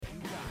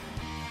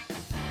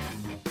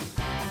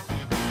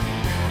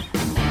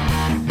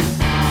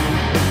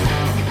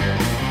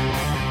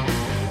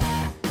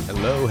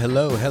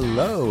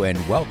Hello,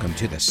 and welcome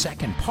to the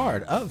second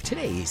part of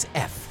today's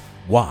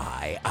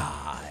FYI.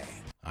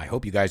 I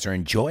hope you guys are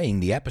enjoying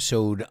the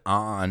episode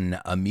on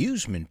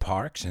amusement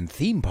parks and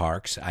theme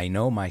parks. I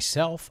know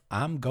myself,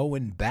 I'm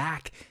going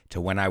back to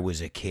when I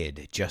was a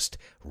kid, just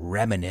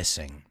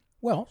reminiscing.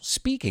 Well,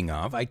 speaking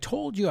of, I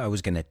told you I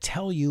was going to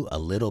tell you a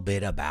little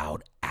bit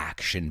about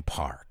Action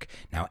Park.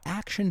 Now,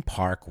 Action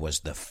Park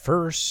was the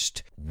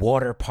first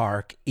water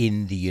park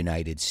in the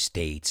United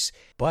States,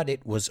 but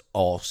it was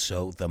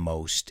also the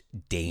most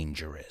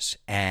dangerous,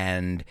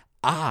 and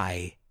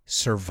I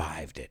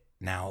survived it.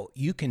 Now,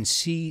 you can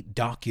see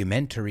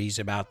documentaries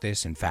about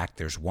this. In fact,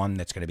 there's one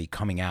that's going to be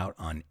coming out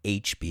on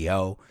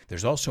HBO.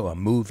 There's also a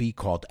movie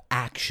called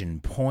Action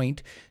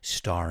Point,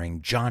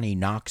 starring Johnny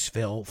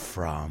Knoxville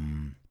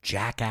from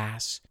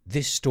Jackass.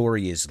 This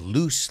story is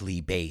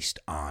loosely based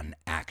on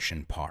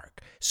Action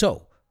Park.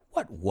 So,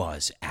 what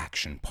was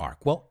Action Park?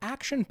 Well,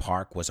 Action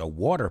Park was a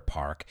water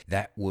park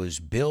that was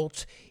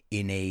built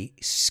in a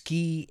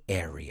ski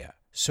area.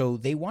 So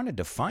they wanted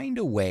to find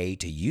a way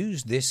to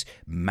use this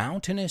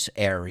mountainous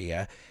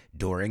area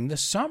during the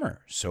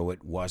summer, so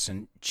it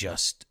wasn't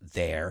just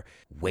there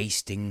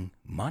wasting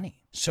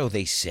money. So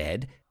they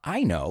said,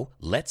 I know,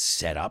 let's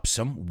set up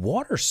some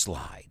water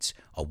slides.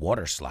 A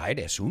water slide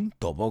es un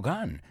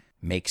tobogán.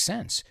 Makes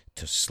sense.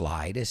 To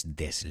slide is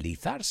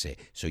deslizarse.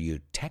 So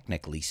you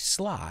technically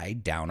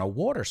slide down a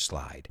water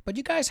slide. But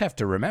you guys have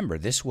to remember,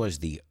 this was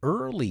the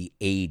early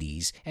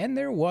 80s, and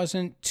there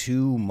wasn't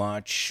too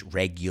much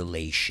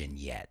regulation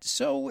yet.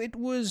 So it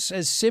was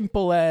as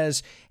simple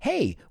as,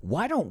 hey,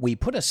 why don't we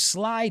put a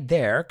slide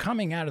there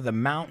coming out of the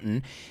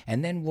mountain,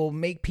 and then we'll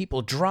make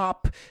people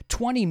drop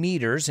 20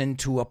 meters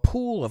into a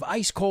pool of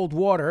ice-cold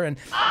water and...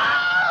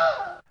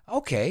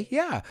 Okay,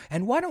 yeah,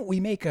 and why don't we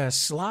make a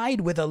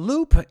slide with a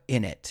loop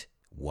in it?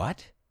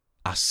 What?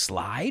 A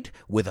slide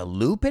with a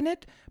loop in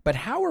it? But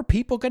how are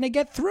people going to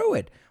get through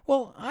it?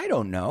 Well, I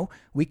don't know.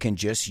 We can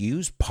just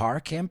use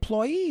park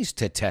employees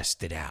to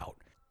test it out.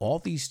 All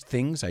these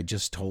things I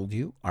just told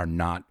you are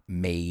not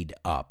made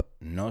up.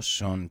 No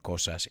son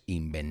cosas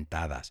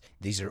inventadas.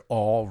 These are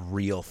all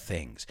real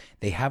things.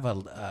 They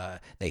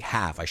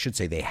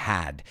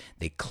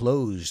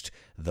closed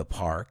the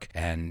park,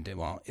 and,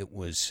 well, it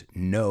was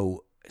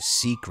no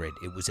secret.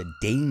 It was a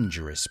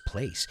dangerous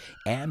place.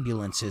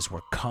 Ambulances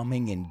were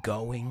coming and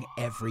going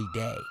every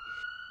day.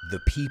 The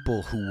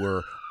people who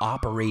were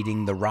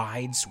operating the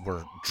rides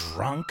were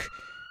drunk.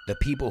 The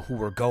people who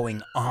were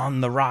going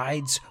on the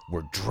rides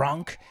were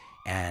drunk.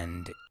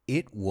 And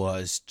it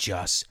was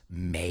just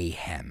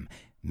mayhem.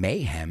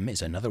 Mayhem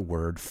is another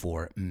word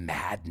for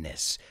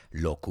madness,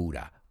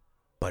 locura.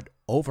 But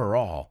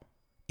overall,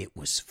 it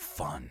was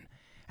fun.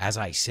 As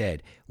I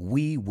said,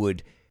 we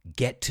would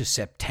get to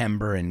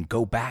September and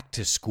go back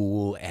to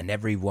school, and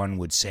everyone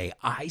would say,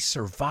 I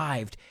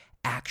survived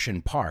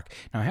Action Park.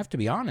 Now, I have to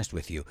be honest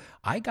with you.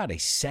 I got a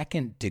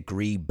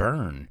second-degree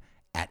burn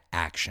at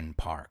Action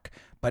Park,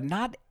 but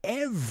not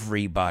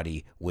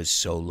everybody was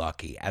so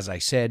lucky. As I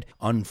said,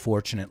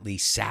 unfortunately,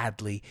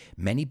 sadly,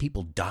 many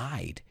people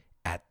died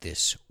at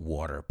this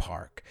water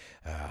park.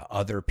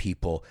 Other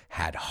people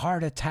had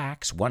heart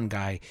attacks. One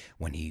guy,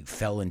 when he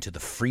fell into the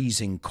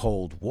freezing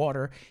cold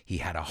water, he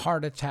had a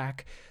heart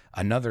attack.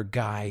 Another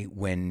guy,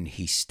 when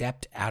he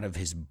stepped out of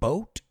his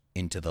boat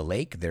into the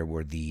lake, there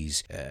were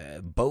these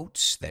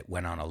boats that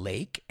went on a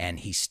lake, and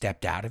he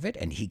stepped out of it,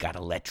 and he got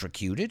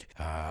electrocuted.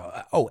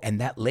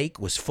 And that lake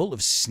was full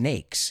of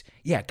snakes.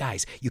 Yeah,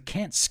 guys, you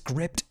can't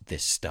script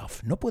this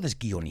stuff. No puedes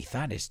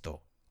guionizar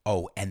esto.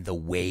 Oh, and the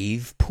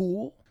wave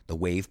pool? The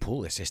wave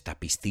pool es esta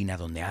piscina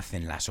donde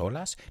hacen las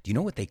olas. Do you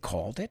know what they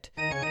called it?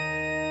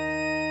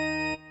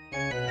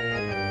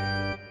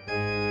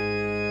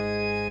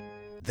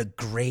 The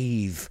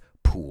grave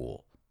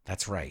pool.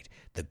 That's right,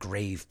 the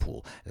grave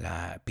pool.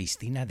 La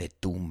piscina de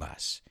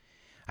tumbas.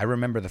 I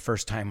remember the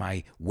first time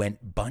I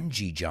went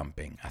bungee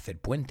jumping, hacer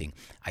puenting.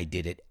 I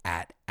did it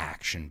at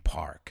Action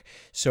Park.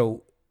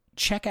 So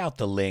check out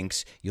the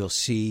links. You'll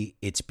see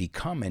it's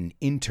become an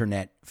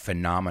internet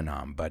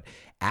phenomenon, but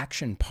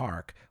Action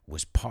Park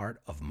was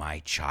part of my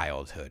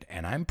childhood.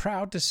 And I'm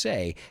proud to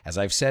say, as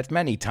I've said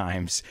many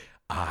times,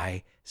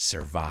 I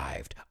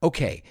survived.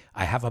 Okay,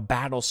 I have a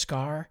battle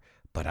scar,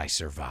 but I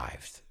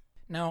survived.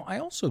 Now, I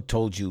also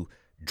told you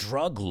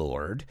drug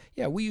lord.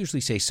 Yeah, we usually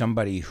say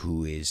somebody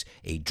who is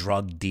a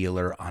drug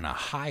dealer on a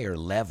higher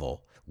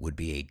level would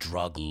be a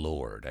drug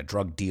lord. A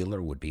drug dealer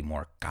would be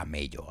more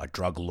camello. A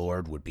drug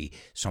lord would be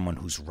someone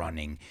who's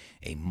running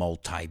a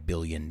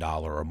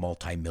multi-billion-dollar or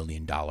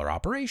multi-million-dollar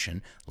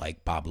operation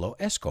like Pablo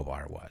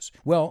Escobar was.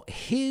 Well,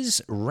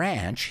 his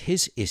ranch,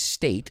 his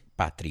estate,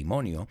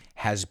 patrimonio,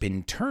 has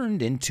been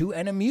turned into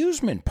an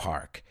amusement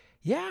park.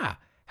 Yeah,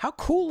 how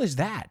cool is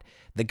that?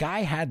 The guy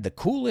had the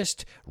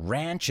coolest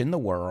ranch in the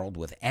world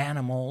with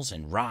animals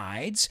and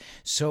rides.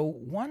 So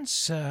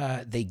once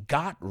they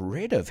got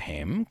rid of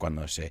him,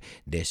 cuando se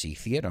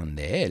deshicieron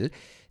de él,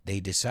 they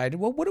decided,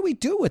 well, what do we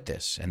do with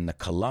this? And the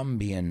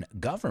Colombian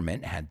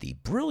government had the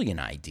brilliant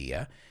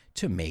idea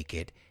to make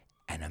it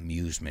an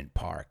amusement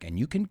park. And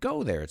you can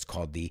go there. It's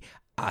called the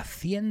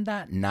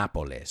Hacienda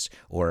Nápoles,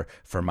 or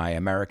for my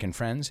American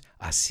friends,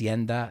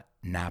 Hacienda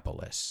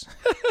Nápoles.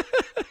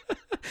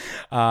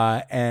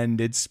 And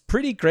it's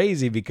pretty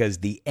crazy because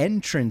the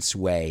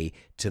entranceway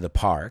to the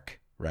park,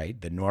 right?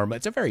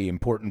 It's a very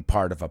important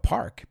part of a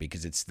park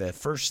because it's the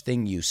first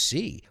thing you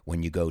see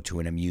when you go to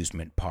an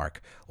amusement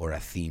park or a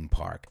theme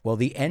park. Well,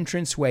 the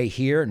entranceway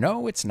here,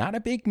 no, it's not a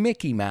big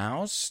Mickey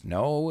Mouse.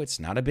 No, it's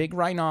not a big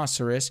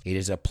rhinoceros. It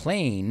is a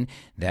plane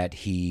that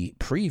he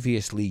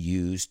previously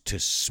used to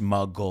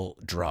smuggle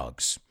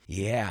drugs.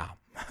 Yeah.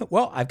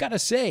 Well, I've got to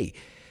say,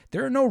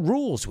 there are no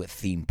rules with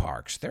theme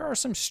parks. There are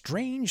some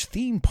strange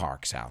theme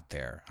parks out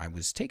there. I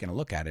was taking a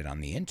look at it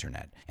on the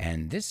internet,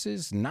 and this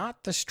is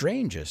not the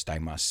strangest, I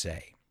must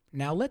say.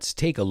 Now let's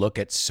take a look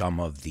at some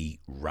of the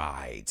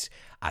rides,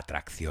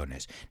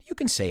 atracciones. You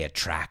can say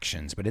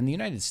attractions, but in the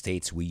United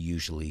States we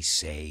usually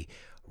say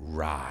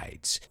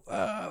rides.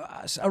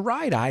 A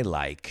ride I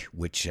like,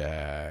 which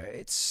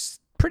it's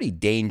pretty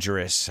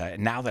dangerous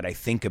now that I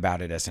think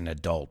about it as an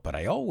adult, but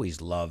I always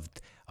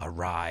loved a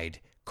ride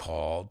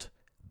called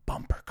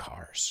bumper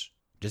cars.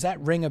 Does that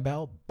ring a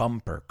bell?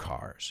 Bumper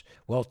cars.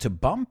 Well, to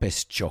bump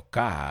is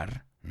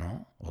chocar,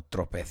 no? O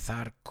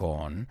tropezar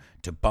con,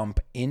 to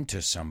bump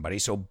into somebody.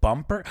 So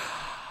bumper,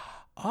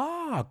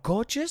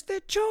 coches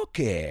de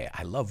choque.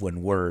 I love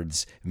when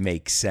words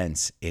make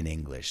sense in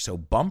English. So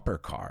bumper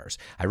cars.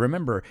 I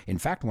remember, in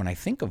fact, when I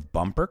think of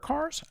bumper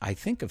cars, I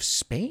think of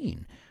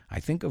Spain. I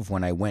think of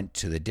when I went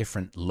to the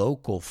different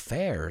local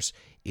fairs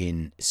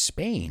in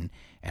Spain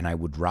and I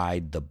would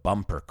ride the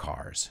bumper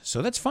cars.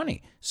 So that's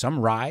funny. Some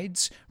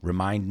rides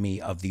remind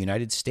me of the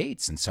United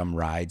States and some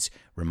rides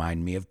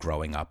remind me of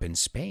growing up in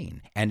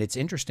Spain. And it's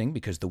interesting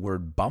because the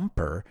word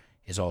bumper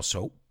is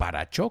also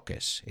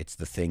parachoques. It's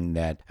the thing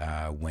that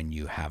when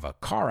you have a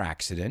car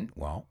accident,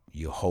 well,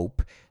 you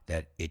hope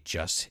that it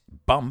just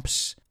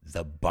bumps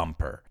the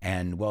bumper.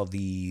 And well,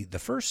 the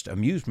first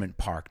amusement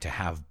park to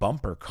have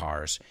bumper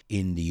cars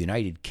in the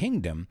United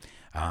Kingdom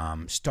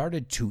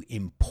started to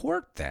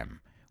import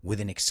them with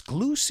an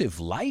exclusive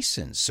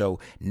license. So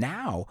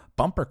now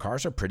bumper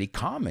cars are pretty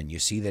common. You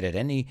see them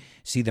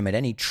at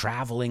any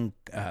traveling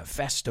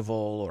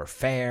festival or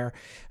fair.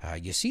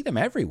 You see them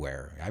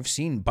everywhere. I've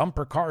seen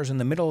bumper cars in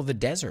the middle of the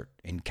desert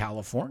in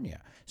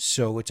California.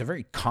 So it's a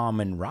very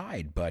common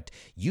ride, but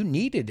you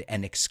needed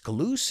an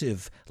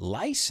exclusive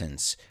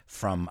license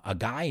from a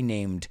guy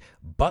named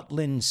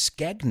Butlin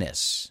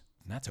Skegness.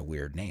 That's a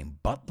weird name,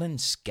 Butlin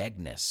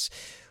Skegness.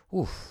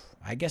 Oof.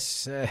 I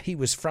guess he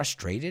was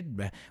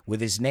frustrated with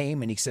his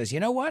name, and he says,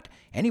 you know what?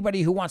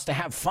 Anybody who wants to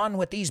have fun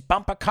with these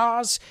bumper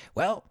cars,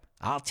 well,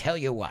 I'll tell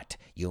you what,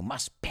 you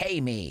must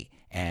pay me.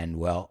 And,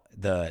 well,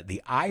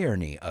 the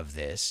irony of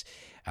this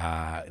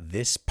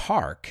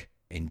park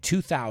in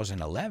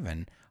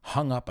 2011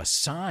 hung up a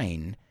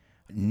sign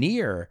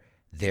near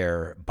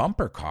their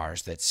bumper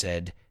cars that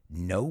said,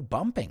 no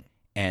bumping.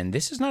 And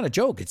this is not a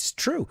joke. It's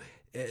true.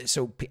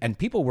 And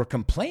people were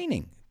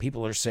complaining.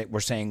 People were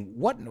saying,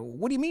 what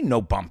do you mean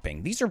no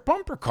bumping? These are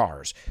bumper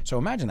cars. So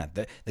imagine that.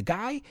 The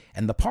guy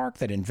and the park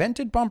that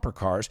invented bumper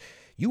cars,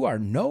 you are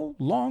no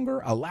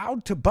longer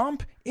allowed to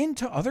bump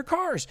into other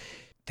cars.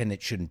 Then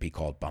it shouldn't be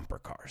called bumper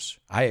cars.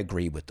 I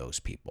agree with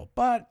those people.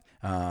 But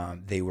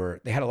they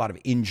had a lot of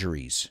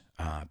injuries.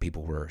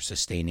 People were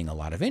sustaining a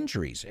lot of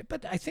injuries.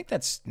 But I think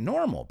that's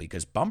normal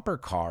because bumper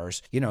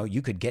cars,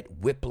 you could get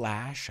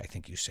whiplash. I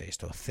think you say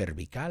esto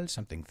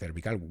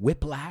cervical,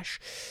 whiplash.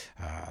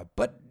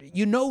 But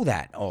you know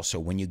that also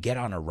when you get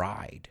on a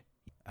ride.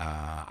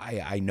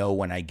 I know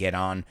when I get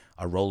on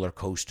a roller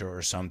coaster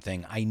or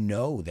something, I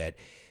know that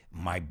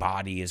my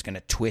body is going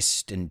to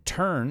twist and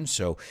turn,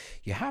 so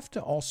you have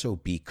to also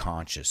be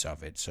conscious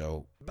of it.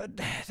 But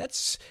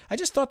I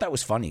just thought that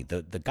was funny.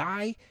 The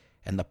guy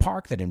and the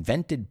park that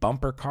invented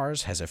bumper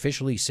cars has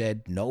officially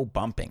said no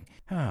bumping.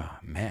 Oh,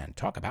 man,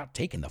 talk about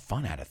taking the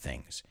fun out of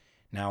things.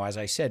 Now, as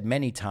I said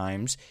many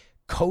times,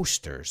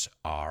 coasters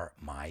are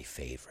my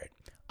favorite.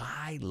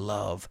 I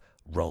love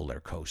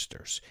roller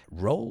coasters.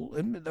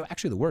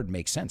 Actually, the word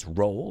makes sense.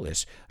 Roll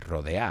is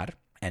rodear,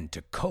 and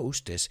to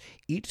coast is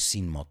ir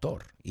sin motor,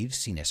 ir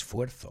sin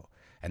esfuerzo.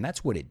 And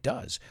that's what it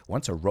does.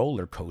 Once a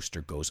roller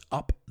coaster goes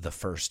up the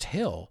first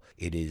hill,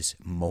 it is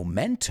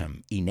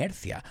momentum,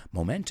 inercia,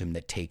 momentum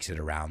that takes it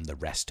around the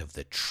rest of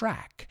the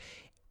track.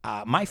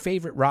 My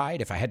favorite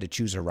ride, if I had to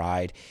choose a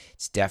ride,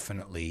 it's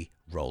definitely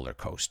roller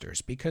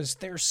coasters because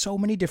there's so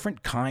many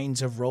different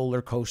kinds of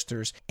roller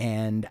coasters,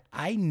 and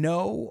I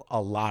know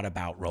a lot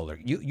about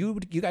You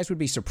guys would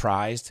be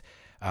surprised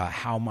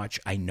how much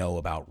I know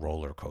about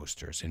roller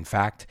coasters. In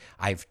fact,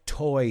 I've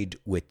toyed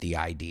with the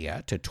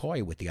idea. To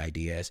toy with the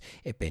idea is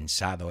he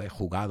pensado, he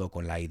jugado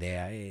con la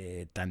idea,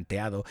 he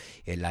tanteado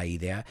la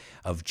idea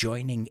of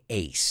joining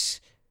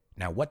ACE.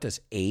 Now, what does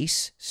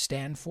ACE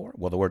stand for?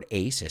 Well, the word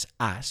ACE is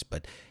AS,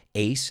 but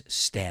ACE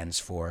stands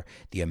for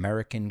the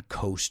American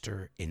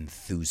Coaster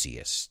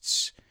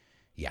Enthusiasts.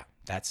 Yeah,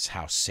 that's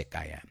how sick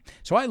I am.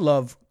 So I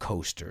love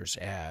coasters.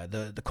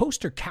 The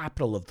coaster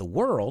capital of the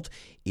world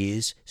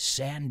is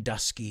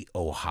Sandusky,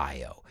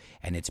 Ohio.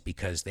 And it's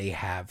because they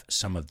have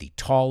some of the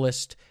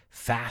tallest,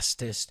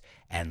 fastest,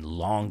 and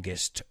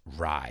longest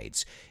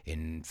rides.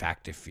 In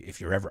fact,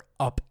 if you're ever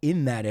up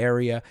in that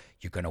area,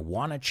 you're going to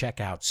want to check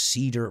out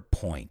Cedar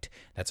Point.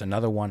 That's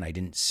another one I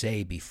didn't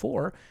say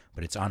before,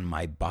 but it's on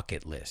my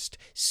bucket list.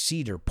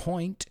 Cedar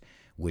Point,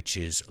 which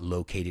is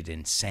located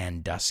in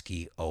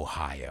Sandusky,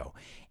 Ohio.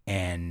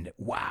 And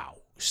wow,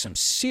 some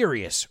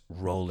serious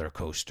roller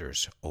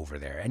coasters over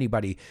there.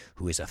 Anybody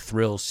who is a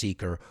thrill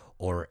seeker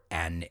or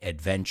an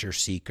adventure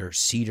seeker,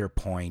 Cedar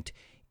Point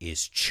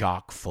is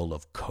chock full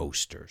of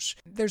coasters.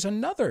 There's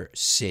another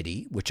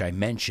city, which I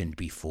mentioned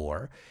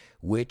before,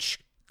 which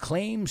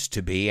claims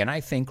to be, and I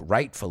think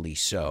rightfully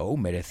so,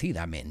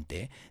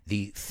 merecidamente,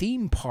 the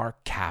theme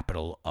park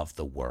capital of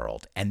the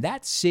world. And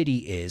that city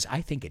is,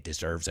 I think it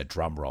deserves a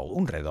drum roll,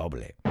 un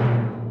redoble.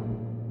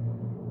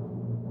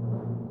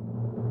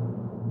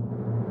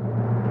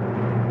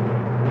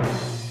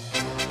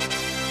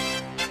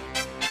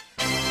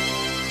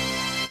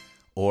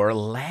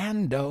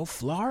 Orlando,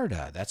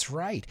 Florida. That's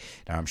right.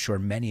 Now, I'm sure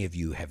many of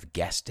you have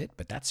guessed it,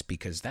 but that's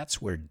because that's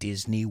where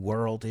Disney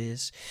World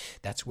is.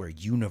 That's where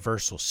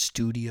Universal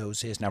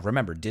Studios is. Now,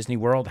 remember, Disney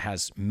World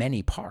has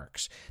many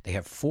parks. They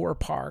have 4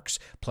 parks,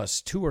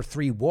 plus 2 or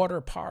 3 water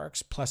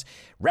parks, plus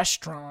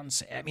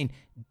restaurants. I mean,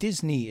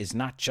 Disney is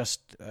not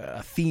just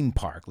a theme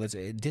park.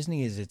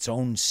 Disney is its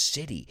own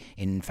city.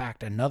 In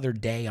fact, another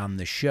day on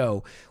the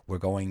show, we're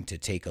going to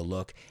take a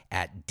look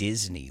at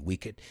Disney. We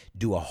could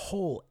do a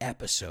whole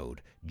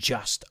episode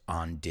just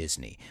on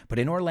Disney. But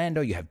in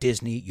Orlando, you have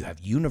Disney, you have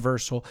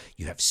Universal,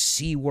 you have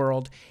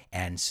SeaWorld,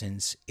 and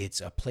since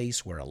it's a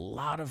place where a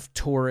lot of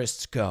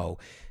tourists go,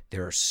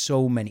 there are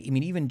so many. I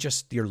mean, even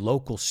just your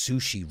local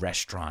sushi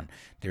restaurant,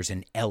 there's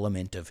an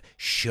element of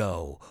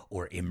show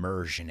or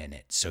immersion in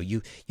it. So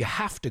you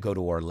have to go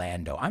to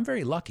Orlando. I'm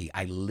very lucky.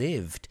 I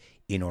lived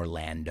in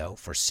Orlando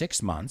for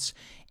 6 months,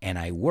 and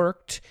I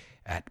worked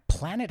at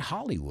Planet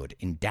Hollywood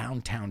in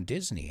downtown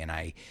Disney, and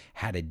I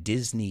had a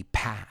Disney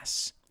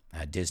pass.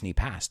 A Disney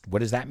pass. What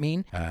does that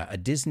mean? A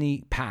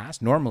Disney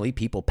pass. Normally,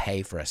 people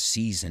pay for a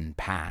season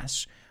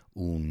pass.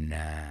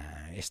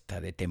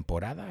 Esta de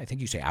temporada, I think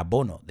you say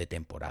abono de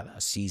temporada, a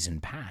season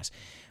pass.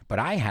 But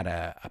I had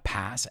a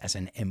pass as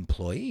an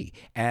employee,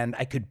 and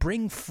I could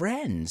bring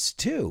friends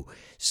too.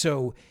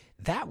 So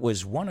that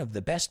was one of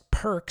the best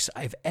perks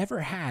I've ever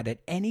had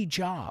at any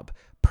job.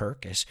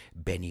 Perk es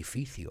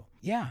beneficio.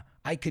 Yeah,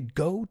 I could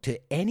go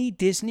to any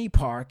Disney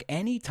park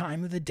any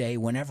time of the day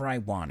whenever I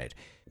wanted.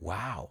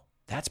 Wow,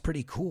 that's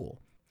pretty cool.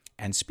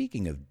 And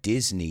speaking of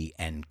Disney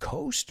and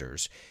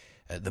coasters,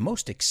 the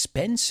most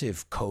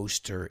expensive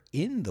coaster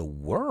in the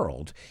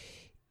world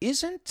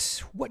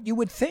isn't what you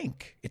would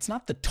think. It's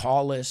not the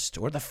tallest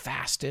or the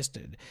fastest.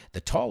 The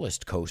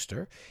tallest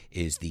coaster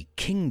is the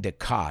King de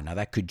Ka. Now,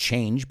 that could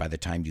change by the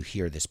time you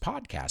hear this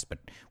podcast, but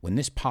when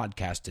this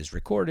podcast is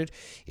recorded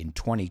in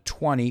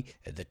 2020,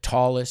 the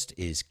tallest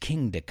is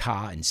King de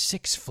Ka in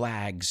Six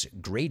Flags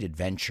Great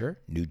Adventure,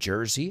 New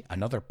Jersey,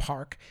 another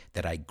park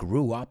that I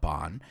grew up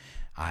on.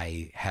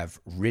 I have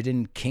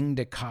ridden King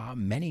de Ka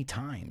many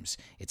times.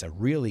 It's a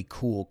really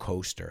cool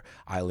coaster.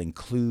 I'll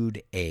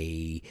include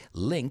a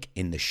link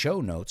in the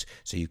show notes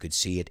so you could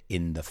see it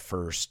in the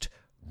first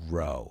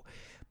row.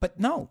 But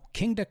no,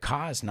 King de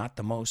Ka is not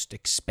the most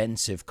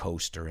expensive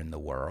coaster in the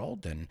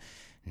world, and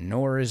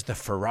nor is the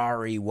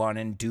Ferrari one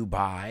in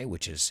Dubai,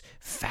 which is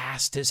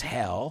fast as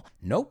hell.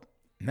 Nope.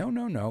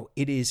 No.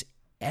 It is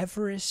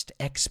Everest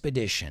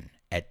Expedition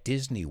at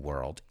Disney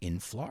World in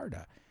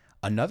Florida.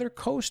 Another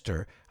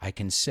coaster I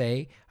can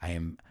say I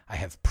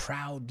have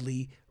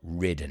proudly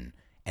ridden.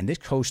 And this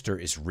coaster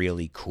is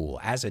really cool.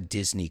 As a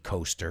Disney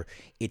coaster,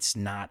 it's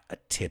not a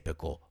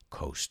typical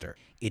coaster.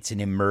 It's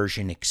an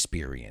immersion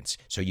experience.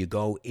 So you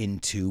go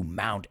into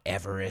Mount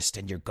Everest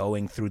and you're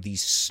going through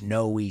these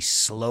snowy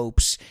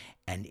slopes,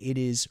 and it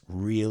is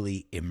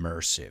really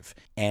immersive.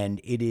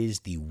 And it is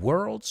the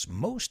world's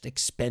most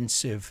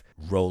expensive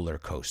roller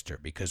coaster,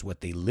 because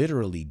what they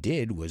literally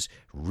did was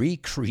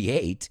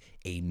recreate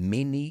a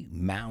mini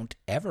Mount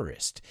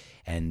Everest.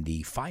 And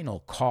the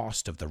final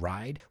cost of the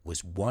ride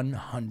was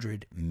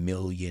 $100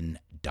 million.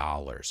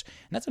 And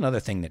that's another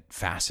thing that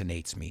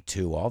fascinates me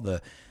too, all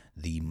the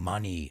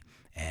money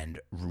and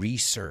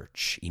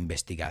research,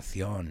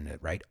 investigación,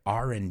 right?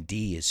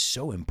 R&D is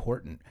so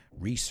important.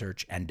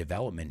 Research and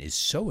development is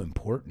so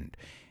important.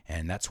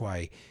 And that's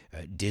why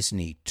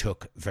Disney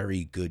took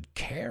very good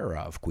care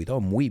of,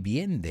 cuidó muy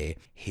bien de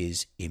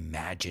his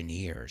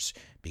Imagineers,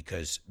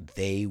 because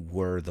they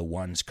were the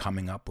ones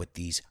coming up with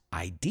these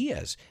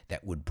ideas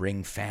that would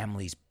bring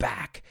families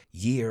back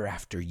year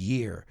after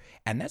year.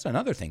 And that's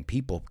another thing.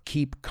 People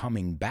keep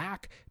coming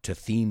back to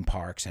theme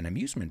parks and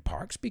amusement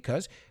parks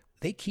because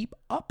they keep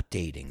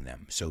updating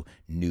them. So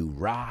new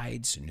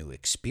rides, new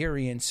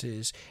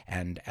experiences,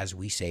 and as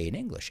we say in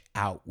English,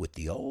 out with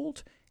the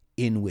old,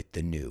 in with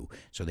the new.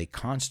 So they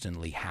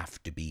constantly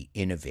have to be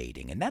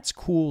innovating. And that's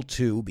cool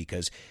too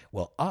because,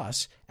 well,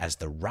 us as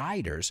the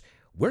riders,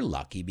 we're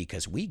lucky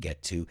because we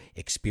get to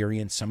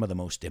experience some of the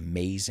most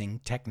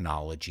amazing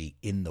technology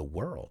in the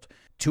world.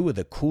 Two of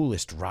the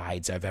coolest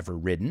rides I've ever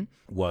ridden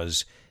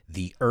was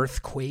the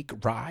Earthquake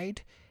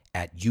ride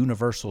at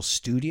Universal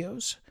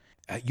Studios.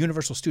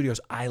 Universal Studios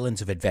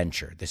Islands of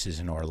Adventure. This is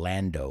in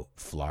Orlando,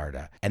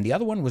 Florida. And the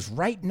other one was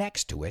right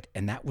next to it,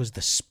 and that was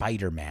the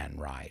Spider-Man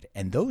ride.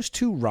 And those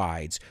two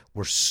rides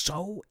were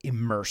so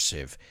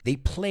immersive. They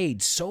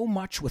played so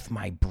much with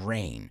my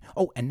brain.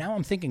 Oh, and now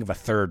I'm thinking of a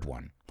third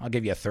one. I'll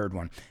give you a third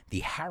one. The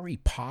Harry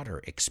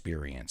Potter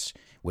experience,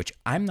 which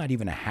I'm not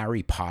even a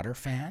Harry Potter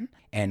fan.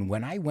 And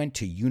when I went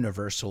to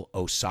Universal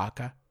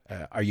Osaka,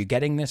 are you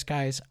getting this,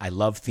 guys? I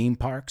love theme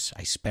parks.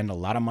 I spend a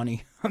lot of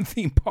money on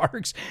theme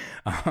parks.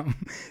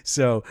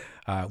 So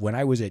when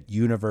I was at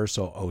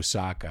Universal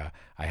Osaka,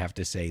 I have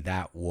to say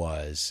that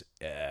was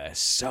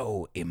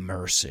so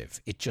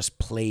immersive. It just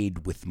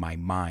played with my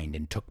mind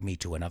and took me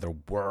to another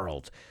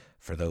world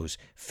for those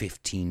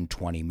 15,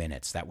 20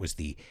 minutes. That was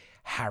the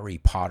Harry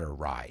Potter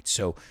ride.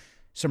 So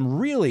some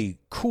really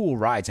cool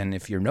rides. And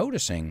if you're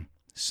noticing,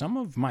 some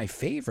of my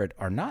favorite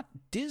are not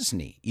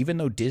Disney. Even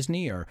though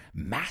Disney are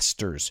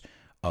masters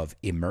of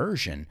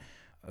immersion,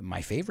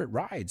 my favorite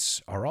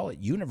rides are all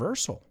at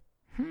Universal.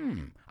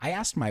 I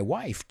asked my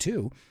wife,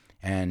 too,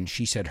 and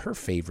she said her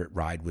favorite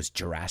ride was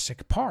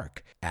Jurassic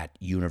Park at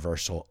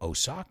Universal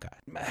Osaka.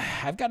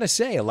 I've got to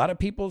say, a lot of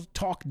people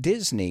talk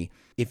Disney.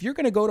 If you're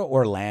going to go to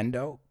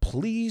Orlando,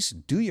 please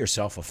do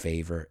yourself a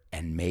favor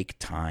and make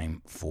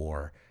time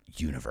for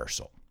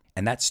Universal.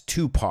 And that's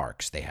two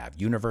parks they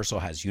have. Universal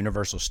has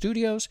Universal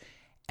Studios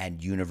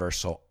and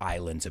Universal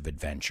Islands of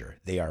Adventure.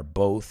 They are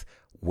both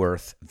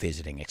worth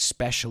visiting,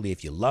 especially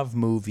if you love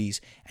movies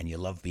and you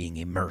love being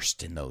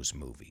immersed in those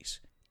movies.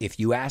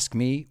 If you ask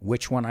me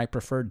which one I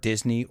prefer,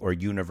 Disney or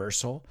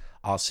Universal,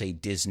 I'll say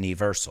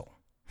Disneyversal.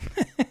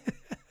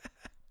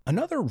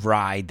 Another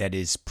ride that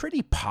is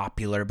pretty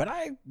popular, but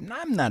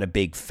I'm not a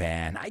big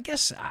fan. I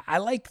guess I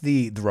like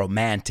the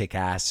romantic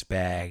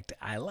aspect.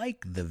 I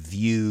like the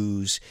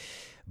views.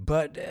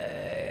 But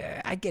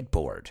I get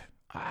bored.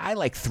 I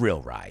like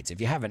thrill rides. If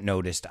you haven't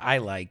noticed, I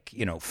like,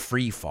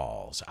 free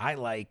falls. I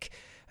like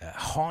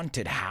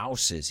haunted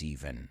houses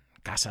even.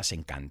 Casas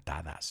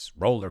encantadas.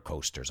 Roller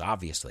coasters,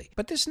 obviously.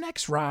 But this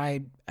next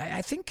ride,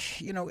 I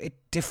think, it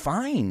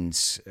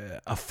defines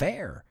a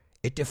fair.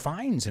 It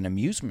defines an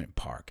amusement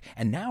park.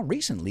 And now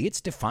recently,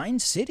 it's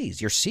defined cities.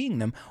 You're seeing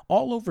them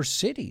all over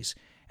cities.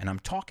 And I'm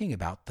talking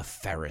about the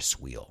Ferris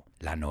wheel,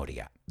 La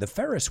Noria. The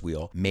Ferris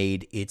wheel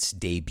made its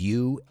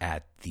debut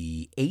at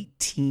the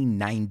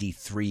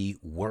 1893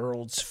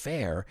 World's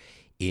Fair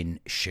in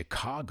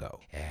Chicago.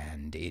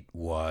 And it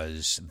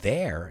was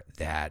there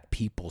that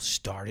people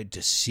started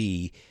to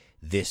see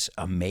this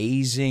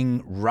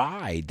amazing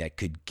ride that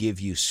could give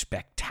you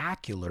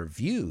spectacular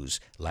views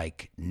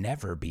like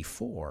never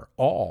before,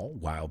 all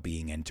while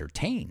being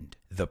entertained.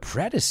 The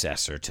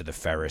predecessor to the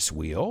Ferris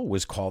wheel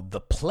was called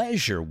the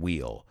Pleasure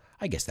Wheel.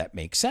 I guess that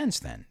makes sense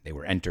then. They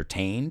were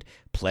entertained,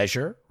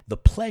 pleasure, the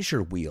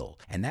pleasure wheel.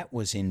 And that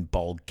was in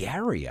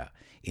Bulgaria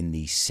in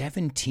the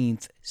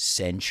 17th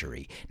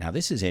century. Now,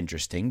 this is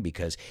interesting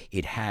because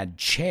it had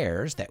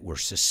chairs that were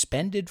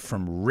suspended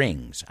from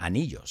rings,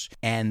 anillos,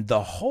 and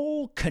the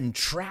whole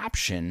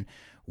contraption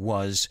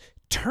was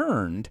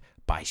turned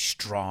by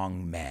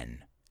strong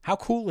men. How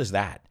cool is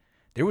that?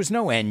 There was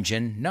no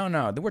engine.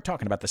 No, we're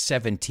talking about the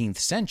 17th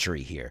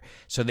century here.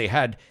 So they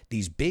had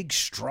these big,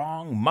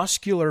 strong,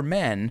 muscular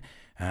men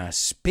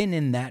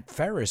spinning that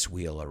Ferris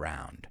wheel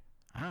around.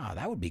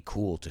 That would be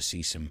cool to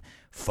see some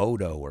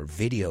photo or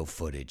video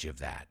footage of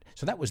that.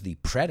 So that was the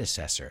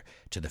predecessor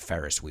to the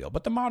Ferris wheel.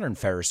 But the modern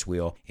Ferris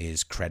wheel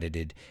is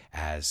credited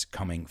as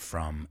coming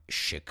from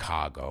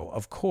Chicago.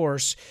 Of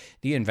course,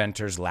 the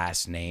inventor's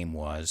last name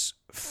was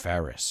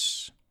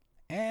Ferris.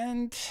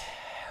 And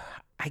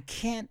I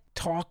can't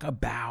talk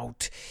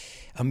about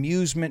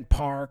amusement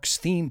parks,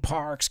 theme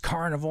parks,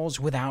 carnivals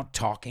without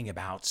talking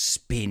about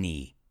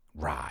spinny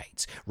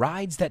rides.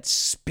 Rides that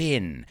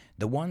spin,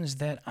 the ones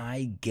that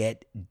I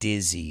get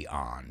dizzy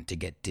on. To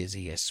get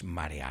dizzy es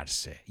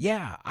marearse.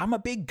 Yeah, I'm a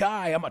big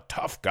guy. I'm a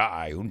tough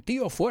guy. Un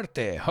tío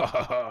fuerte.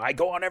 I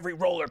go on every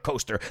roller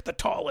coaster, the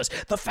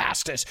tallest, the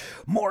fastest,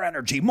 more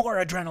energy, more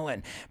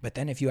adrenaline. But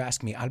then if you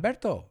ask me,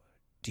 Alberto,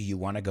 do you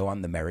want to go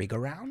on the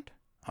merry-go-round?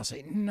 I'll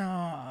say,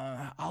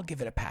 no, I'll give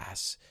it a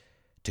pass.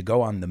 To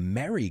go on the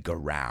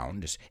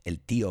merry-go-round, el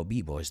tío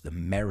vivo is the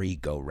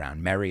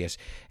merry-go-round. Merry is,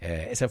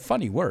 it's a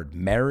funny word.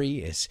 Merry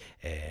is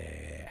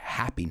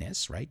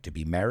happiness, right? To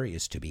be merry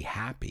is to be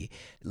happy.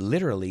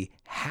 Literally,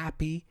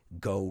 happy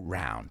go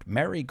round.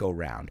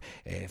 Merry-go-round.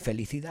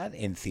 Felicidad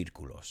en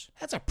círculos.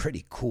 That's a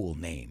pretty cool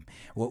name.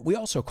 Well, we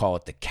also call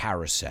it the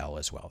carousel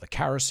as well. The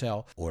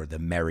carousel or the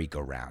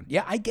merry-go-round.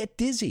 Yeah, I get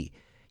dizzy.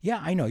 Yeah,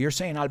 I know. You're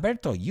saying,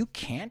 Alberto, you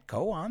can't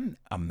go on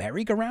a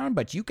merry-go-round,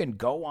 but you can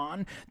go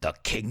on the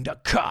King de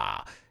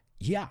Ka.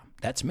 Yeah,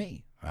 that's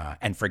me.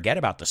 And forget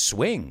about the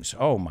swings.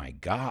 Oh, my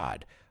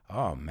God.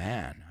 oh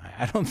man,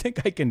 I don't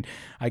think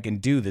I can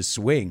do the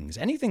swings,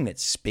 anything that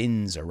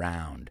spins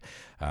around.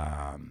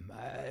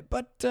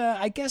 But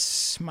I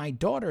guess my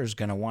daughter's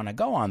going to want to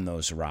go on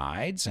those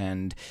rides,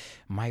 and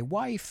my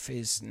wife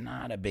is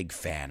not a big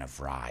fan of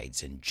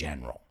rides in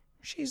general.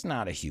 She's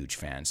not a huge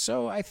fan,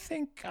 so I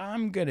think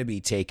I'm going to be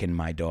taking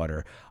my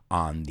daughter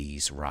on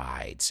these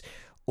rides.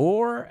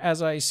 Or,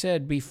 as I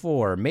said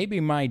before, maybe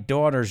my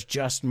daughter's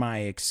just my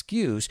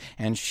excuse,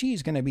 and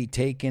she's going to be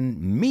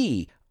taking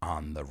me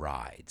on the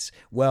rides.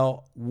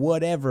 Well,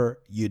 whatever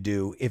you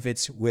do, if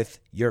it's with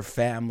your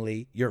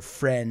family, your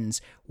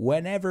friends,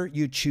 whenever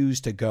you choose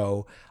to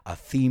go, a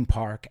theme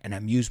park, an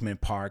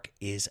amusement park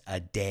is a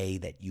day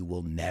that you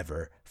will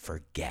never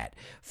forget,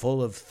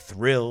 full of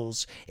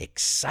thrills,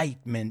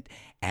 excitement,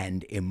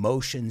 and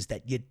emotions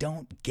that you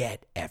don't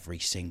get every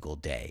single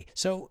day.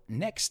 So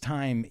next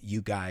time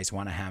you guys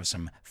want to have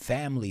some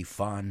family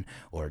fun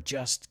or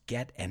just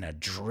get an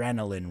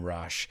adrenaline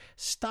rush,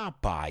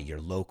 stop by your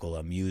local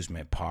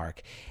amusement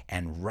park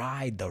and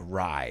ride the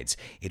rides.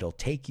 It'll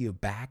take you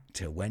back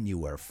to when you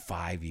were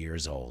 5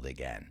 years old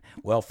again.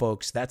 Well,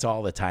 folks, that's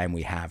all the time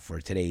we have for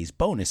today's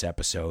bonus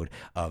episode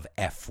of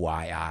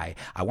FYI.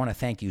 I want to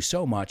thank you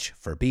so much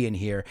for being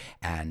here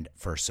and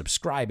for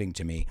subscribing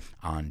to me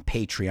on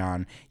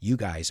Patreon. You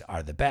guys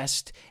are the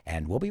best,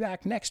 and we'll be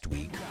back next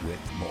week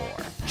with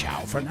more. Ciao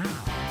for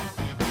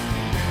now.